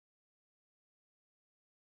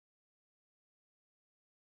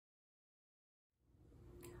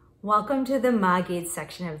Welcome to the Magid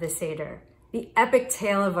section of the Seder, the epic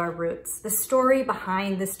tale of our roots, the story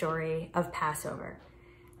behind the story of Passover.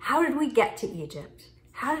 How did we get to Egypt?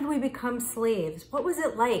 How did we become slaves? What was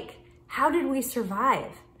it like? How did we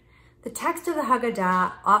survive? The text of the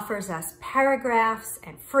Haggadah offers us paragraphs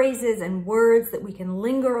and phrases and words that we can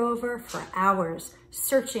linger over for hours,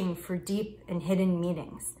 searching for deep and hidden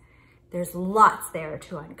meanings. There's lots there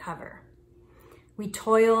to uncover. We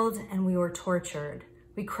toiled and we were tortured.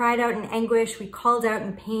 We cried out in anguish, we called out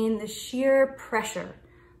in pain. The sheer pressure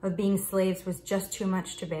of being slaves was just too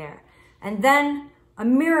much to bear. And then a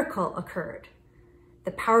miracle occurred.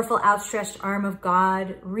 The powerful outstretched arm of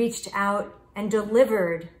God reached out and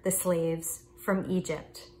delivered the slaves from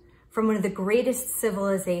Egypt, from one of the greatest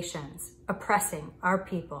civilizations oppressing our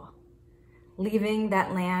people, leaving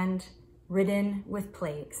that land ridden with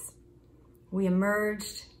plagues. We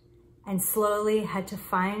emerged and slowly had to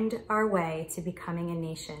find our way to becoming a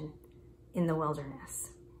nation in the wilderness.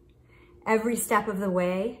 Every step of the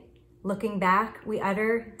way, looking back, we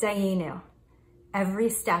utter Dayenu. Every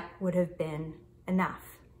step would have been enough.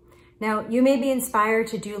 Now, you may be inspired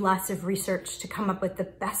to do lots of research to come up with the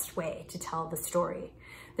best way to tell the story.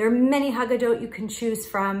 There are many Haggadot you can choose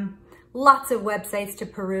from, lots of websites to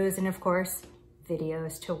peruse, and of course,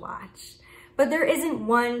 videos to watch. But there isn't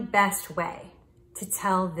one best way to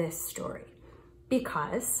tell this story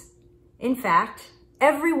because, in fact,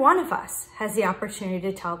 every one of us has the opportunity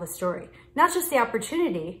to tell the story. Not just the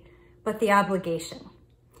opportunity, but the obligation.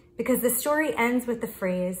 Because the story ends with the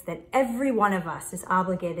phrase that every one of us is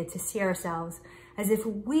obligated to see ourselves as if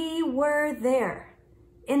we were there,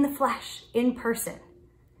 in the flesh, in person.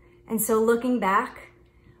 And so looking back,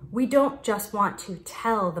 we don't just want to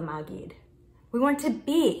tell the Magid. We want to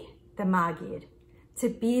be the Magid, to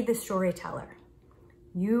be the storyteller.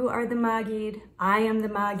 You are the Magid, I am the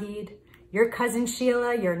Magid, your cousin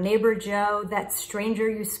Sheila, your neighbor Joe, that stranger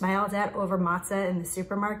you smiled at over matzah in the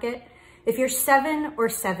supermarket. If you're 7 or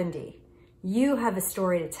 70, you have a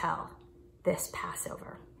story to tell this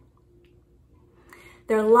Passover.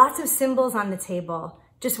 There are lots of symbols on the table,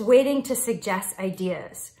 just waiting to suggest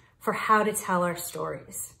ideas for how to tell our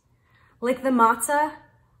stories. Like the matzah,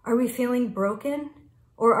 are we feeling broken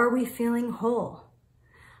or are we feeling whole?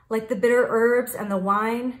 Like the bitter herbs and the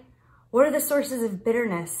wine, what are the sources of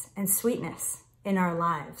bitterness and sweetness in our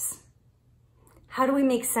lives? How do we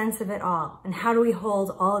make sense of it all? And how do we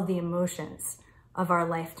hold all of the emotions of our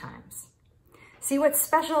lifetimes? See, what's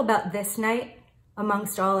special about this night,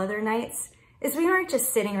 amongst all other nights, is we aren't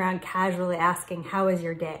just sitting around casually asking, how is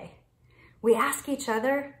your day? We ask each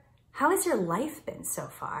other, how has your life been so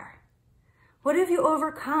far? What have you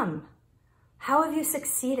overcome? How have you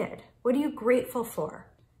succeeded? What are you grateful for?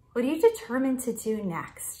 What are you determined to do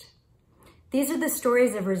next? These are the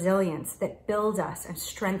stories of resilience that build us and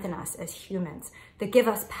strengthen us as humans, that give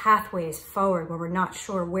us pathways forward when we're not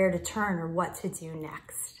sure where to turn or what to do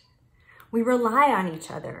next. We rely on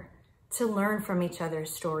each other to learn from each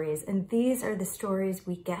other's stories, and these are the stories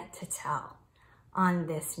we get to tell on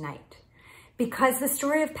this night. Because the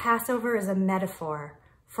story of Passover is a metaphor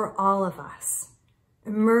for all of us,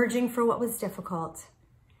 emerging from what was difficult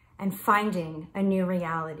and finding a new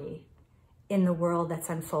reality in the world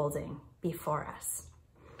that's unfolding before us.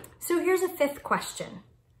 So here's a 5th question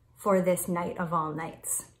for this night of all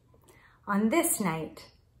nights. On this night,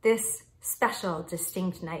 this special,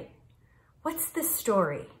 distinct night, what's the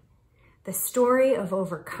story? The story of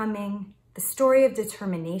overcoming, the story of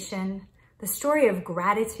determination, the story of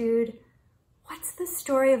gratitude. What's the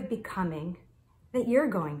story of becoming that you're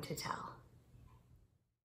going to tell?